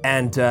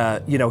 And,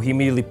 you know, he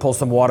immediately pulls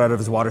some water out of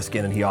his water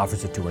skin and he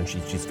offers it to her, and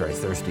she's very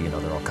thirsty. You know,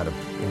 they're all kind of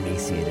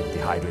emaciated,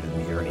 dehydrated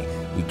in here, and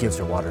he gives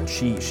her water, and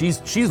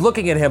she's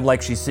looking at him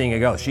like she's seeing a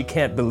ghost. She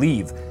can't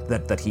believe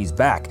that he's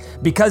back,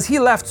 because he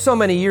left so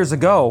many years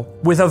ago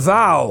with a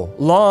vow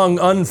long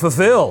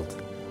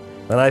unfulfilled.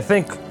 And I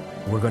think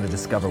we're going to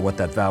discover what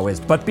that vow is.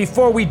 But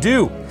before we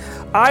do,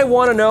 I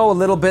want to know a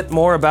little bit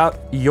more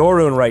about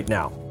Jorunn right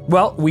now.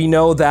 Well, we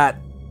know that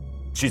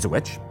she's a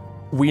witch.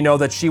 We know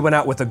that she went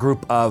out with a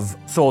group of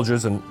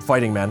soldiers and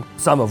fighting men,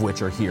 some of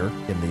which are here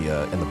in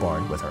the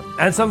barn with her,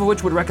 and some of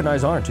which would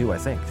recognize Arn too, I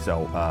think.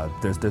 So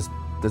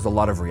there's a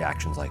lot of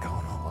reactions like,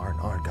 "Oh no,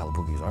 Arn,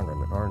 Galabugi's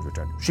Arn's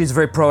returned." She's a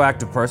very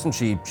proactive person.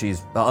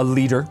 She's a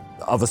leader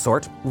of a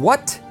sort.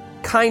 What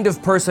kind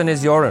of person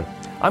is Jorunn?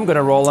 I'm going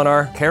to roll on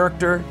our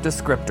character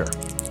descriptor.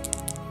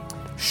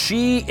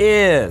 She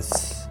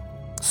is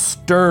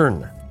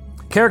stern.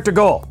 Character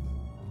goal,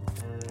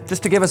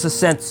 just to give us a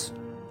sense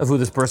of who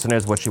this person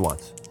is, what she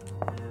wants.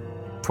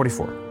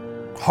 24.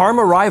 Harm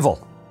a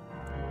rival.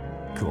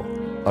 Cool.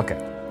 Okay.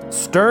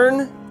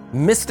 Stern,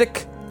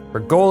 mystic,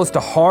 her goal is to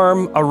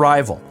harm a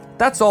rival.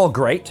 That's all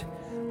great,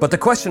 but the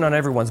question on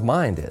everyone's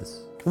mind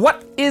is,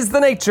 what is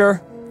the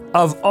nature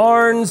of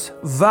Arn's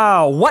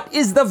vow? What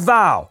is the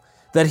vow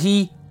that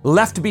he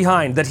left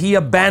behind, that he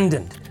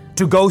abandoned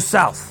to go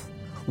south?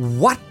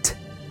 What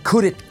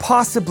could it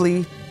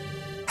possibly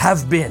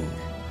have been?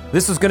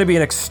 This is going to be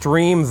an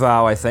extreme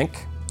vow, I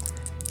think.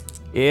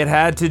 It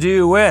had to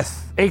do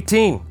with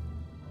 18.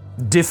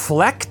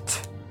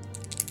 Deflect.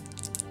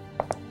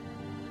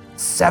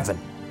 7.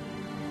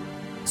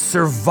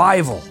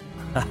 Survival.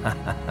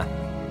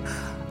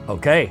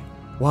 Okay.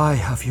 Why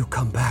have you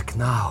come back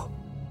now?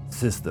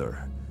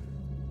 Sister,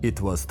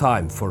 it was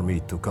time for me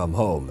to come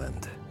home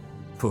and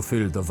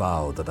fulfill the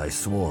vow that I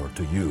swore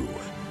to you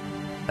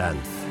and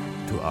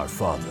to our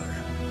father.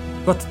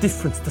 What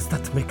difference does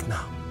that make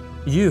now?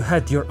 You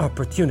had your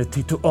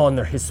opportunity to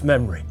honor his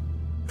memory,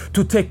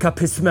 to take up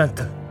his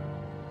mantle.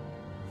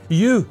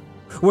 You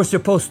were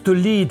supposed to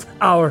lead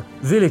our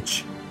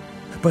village,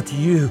 but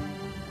you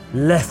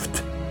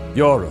left.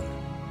 Jorunn,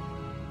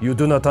 you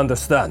do not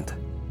understand.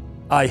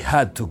 I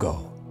had to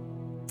go.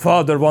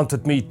 Father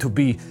wanted me to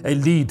be a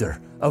leader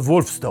of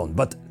Wolfstone,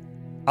 but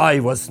I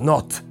was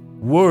not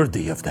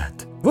worthy of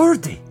that.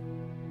 Worthy?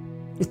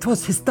 It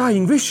was his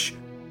dying wish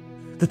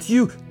that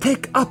you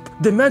take up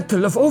the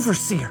mantle of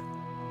Overseer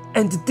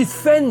and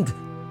defend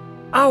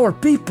our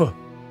people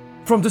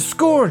from the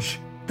scourge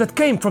that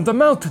came from the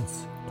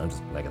mountains. I'm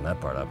just making that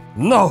part up.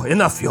 No,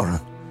 enough, Jorunn.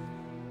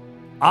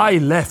 I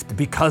left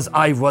because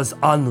I was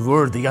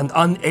unworthy and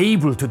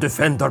unable to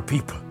defend our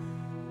people.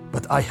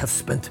 But I have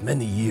spent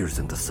many years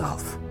in the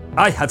south.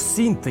 I have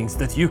seen things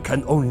that you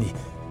can only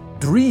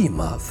dream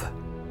of.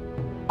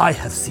 I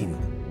have seen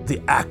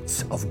the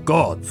acts of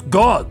gods.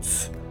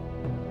 Gods!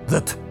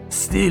 that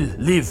still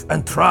live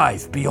and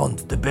thrive beyond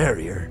the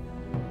barrier.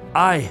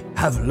 I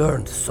have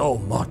learned so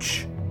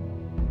much,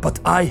 but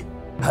I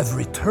have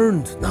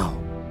returned now.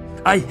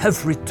 I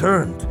have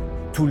returned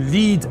to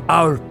lead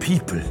our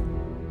people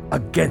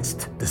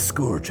against the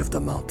scourge of the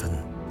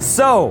mountain.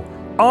 So,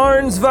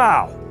 Arn's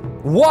vow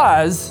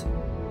was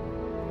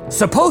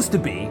supposed to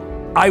be,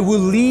 I will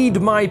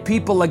lead my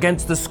people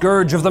against the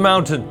scourge of the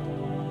mountain.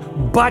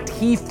 But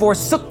he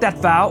forsook that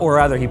vow, or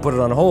rather he put it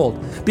on hold,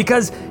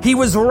 because he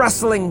was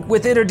wrestling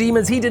with inner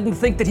demons. He didn't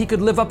think that he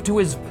could live up to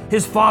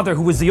his father,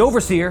 who was the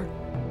overseer.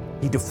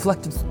 He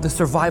deflected the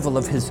survival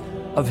of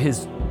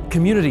his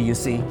community, you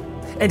see,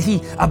 and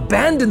he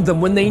abandoned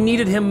them when they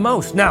needed him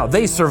most. Now,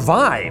 they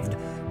survived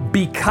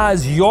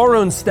because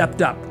Jorunn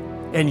stepped up,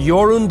 and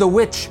Jorunn the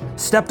witch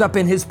stepped up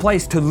in his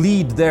place to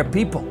lead their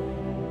people.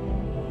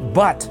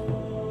 But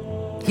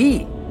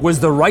he was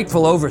the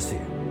rightful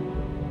overseer,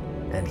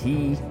 and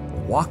he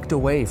walked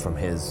away from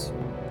his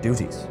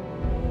duties.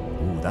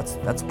 Ooh,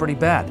 that's pretty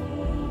bad.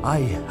 I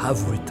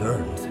have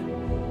returned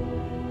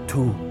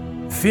to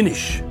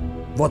finish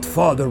what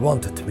Father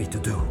wanted me to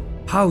do.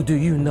 How do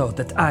you know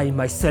that I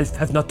myself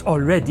have not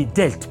already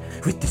dealt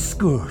with the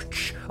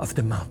scourge of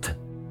the mountain?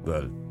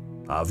 Well,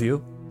 have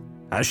you?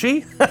 Has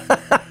she?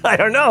 I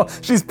don't know.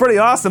 She's pretty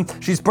awesome.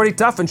 She's pretty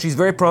tough, and she's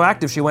very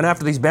proactive. She went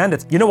after these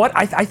bandits. You know what?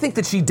 I think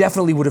that she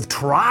definitely would have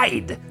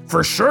tried,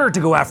 for sure, to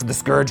go after the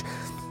scourge,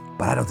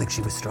 but I don't think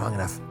she was strong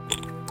enough.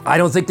 I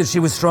don't think that she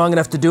was strong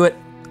enough to do it,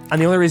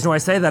 and the only reason why I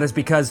say that is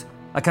because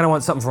I kind of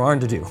want something for Arn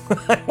to do.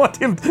 I want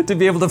him to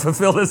be able to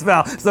fulfill this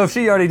vow. So if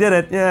she already did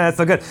it, yeah, it's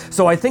so good.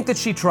 So I think that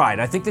she tried.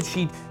 I think that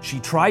she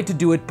tried to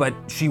do it, but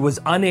she was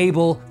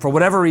unable, for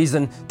whatever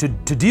reason, to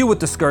deal with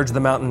the scourge of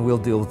the mountain. We'll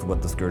deal with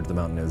what the scourge of the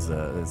mountain is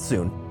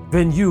soon.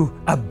 When you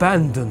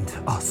abandoned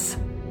us,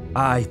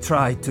 I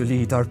tried to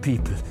lead our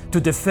people, to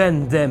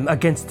defend them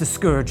against the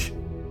scourge.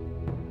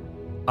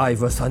 I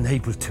was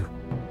unable to.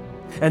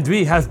 And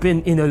we have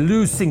been in a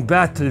losing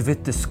battle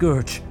with the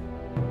scourge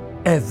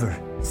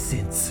ever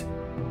since.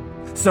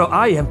 So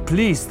I am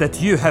pleased that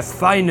you have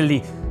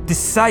finally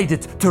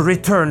decided to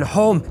return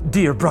home,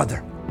 dear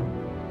brother.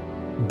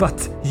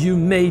 But you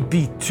may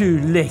be too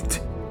late.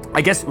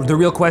 I guess the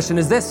real question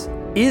is this: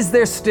 is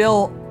there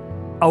still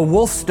a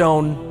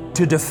Wolfstone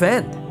to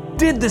defend?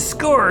 Did the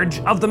scourge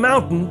of the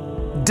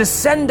mountain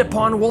descend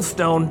upon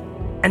Wolfstone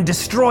and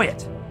destroy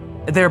it?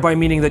 Thereby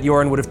meaning that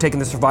Jorunn would have taken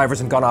the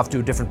survivors and gone off to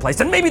a different place.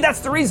 And maybe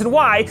that's the reason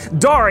why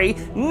Dari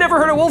never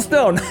heard of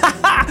Wolfstone.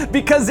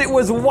 Because it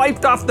was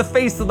wiped off the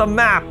face of the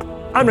map.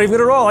 I'm not even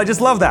gonna roll, I just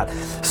love that.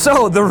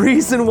 So the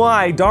reason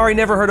why Dari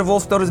never heard of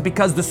Wolfstone is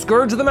because the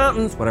scourge of the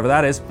mountains, whatever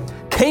that is,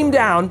 came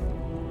down,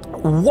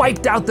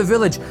 wiped out the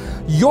village.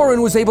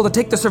 Jorunn was able to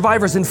take the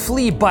survivors and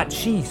flee, but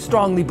she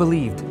strongly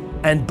believed,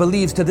 and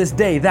believes to this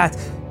day, that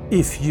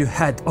if you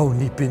had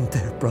only been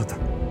there, brother,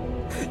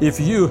 if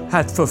you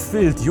had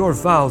fulfilled your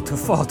vow to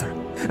Father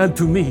and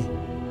to me,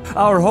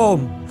 our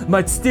home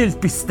might still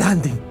be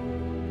standing.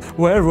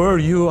 Where were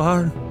you,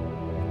 Arn?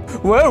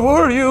 Where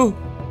were you?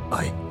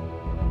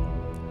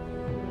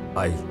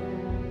 I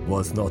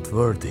was not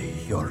worthy,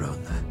 Jorunn.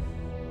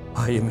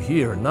 I am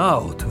here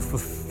now to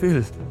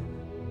fulfill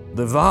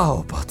the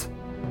vow, but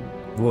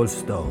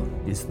Wolfstone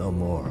is no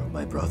more,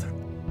 my brother.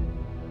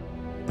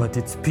 But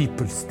its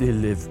people still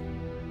live.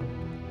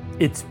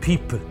 Its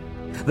people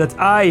that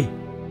I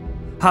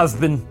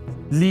have been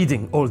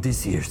leading all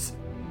these years.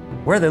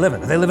 Where are they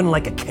living? Are they living in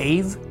like a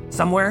cave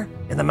somewhere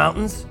in the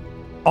mountains?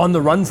 On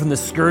the run from the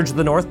scourge of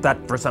the north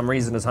that for some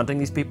reason is hunting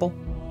these people?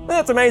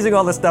 That's amazing,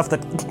 all this stuff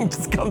that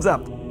just comes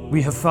up.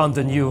 We have found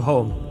a new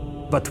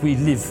home, but we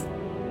live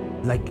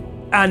like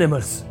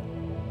animals.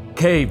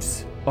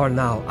 Caves are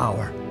now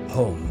our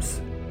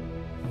homes.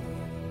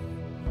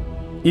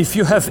 If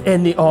you have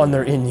any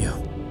honor in you,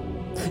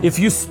 if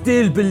you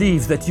still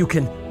believe that you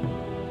can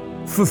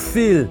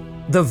fulfill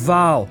the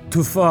vow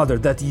to Father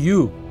that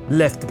you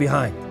left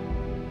behind,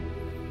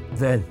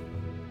 then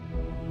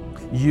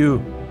you,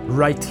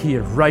 right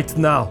here, right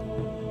now,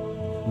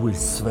 will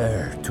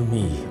swear to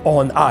me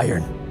on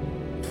iron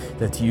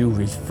that you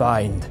will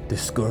find the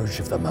scourge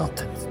of the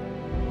mountains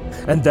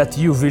and that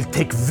you will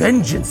take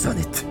vengeance on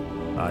it.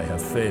 I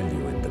have failed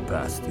you in the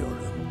past,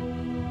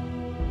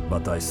 Jorunn,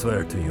 but I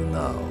swear to you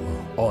now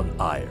on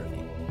iron.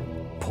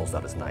 He pulls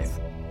out his knife.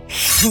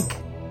 Shink!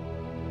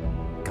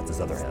 Cuts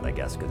his other hand, I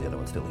guess, because the other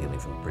one's still healing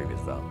from the previous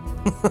vow.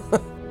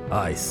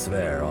 I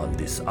swear on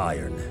this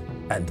iron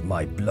and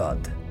my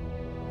blood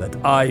that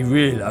I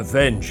will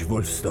avenge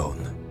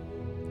Wolfstone.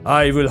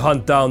 I will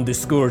hunt down the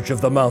scourge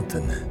of the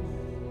mountain.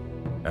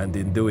 And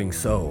in doing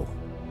so,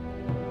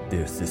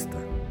 dear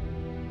sister,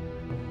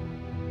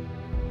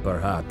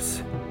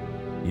 perhaps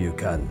you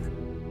can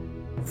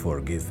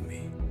forgive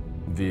me.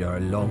 We are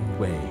a long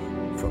way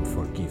from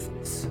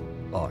forgiveness,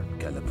 Arn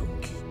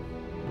Galapunki.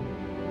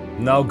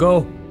 Now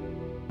go.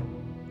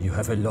 You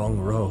have a long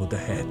road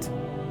ahead.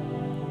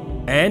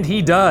 And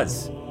he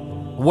does.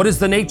 What is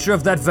the nature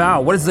of that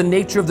vow? What is the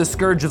nature of the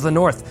scourge of the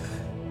north?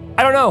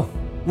 I don't know.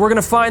 We're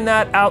gonna find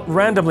that out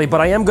randomly, but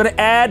I am gonna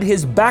add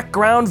his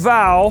background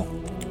vow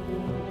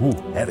Ooh,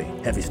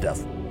 heavy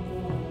stuff.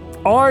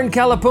 Arn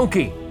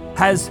Kalapunki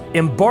has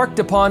embarked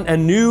upon a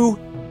new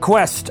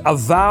quest, a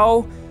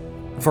vow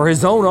for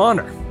his own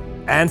honor,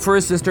 and for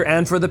his sister,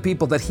 and for the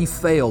people that he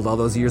failed all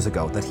those years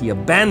ago, that he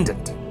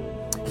abandoned.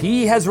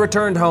 He has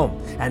returned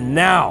home, and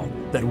now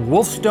that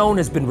Wolfstone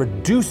has been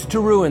reduced to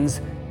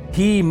ruins,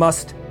 he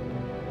must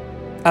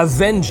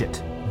avenge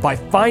it by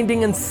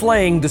finding and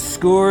slaying the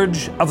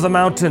Scourge of the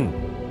Mountain,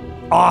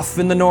 off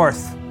in the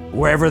north,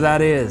 wherever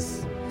that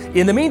is.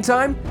 In the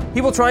meantime,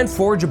 he will try and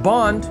forge a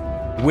bond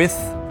with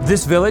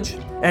this village,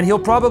 and he'll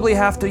probably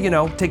have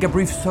to, take a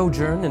brief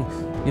sojourn and,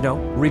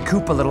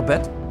 recoup a little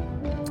bit.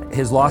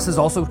 His losses,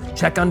 also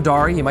check on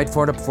Dari. He might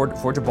forge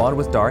a bond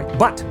with Dari.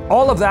 But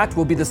all of that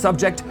will be the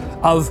subject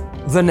of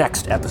the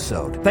next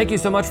episode. Thank you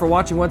so much for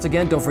watching once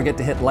again. Don't forget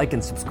to hit like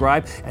and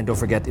subscribe. And don't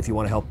forget, if you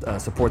want to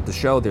help support the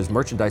show, there's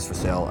merchandise for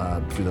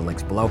sale through the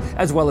links below,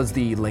 as well as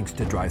the links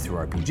to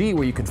DriveThruRPG,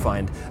 where you can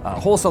find a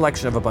whole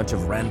selection of a bunch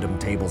of random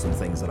tables and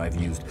things that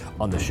I've used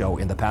on the show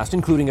in the past,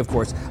 including, of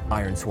course,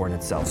 Ironsworn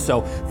itself.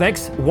 So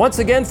thanks once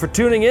again for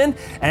tuning in,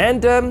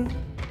 and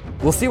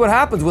we'll see what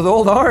happens with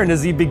old Arn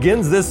as he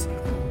begins this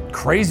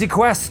crazy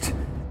quest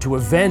to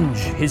avenge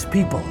his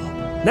people.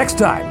 Next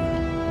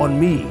time on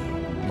Me,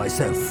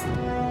 Myself,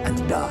 and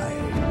Die.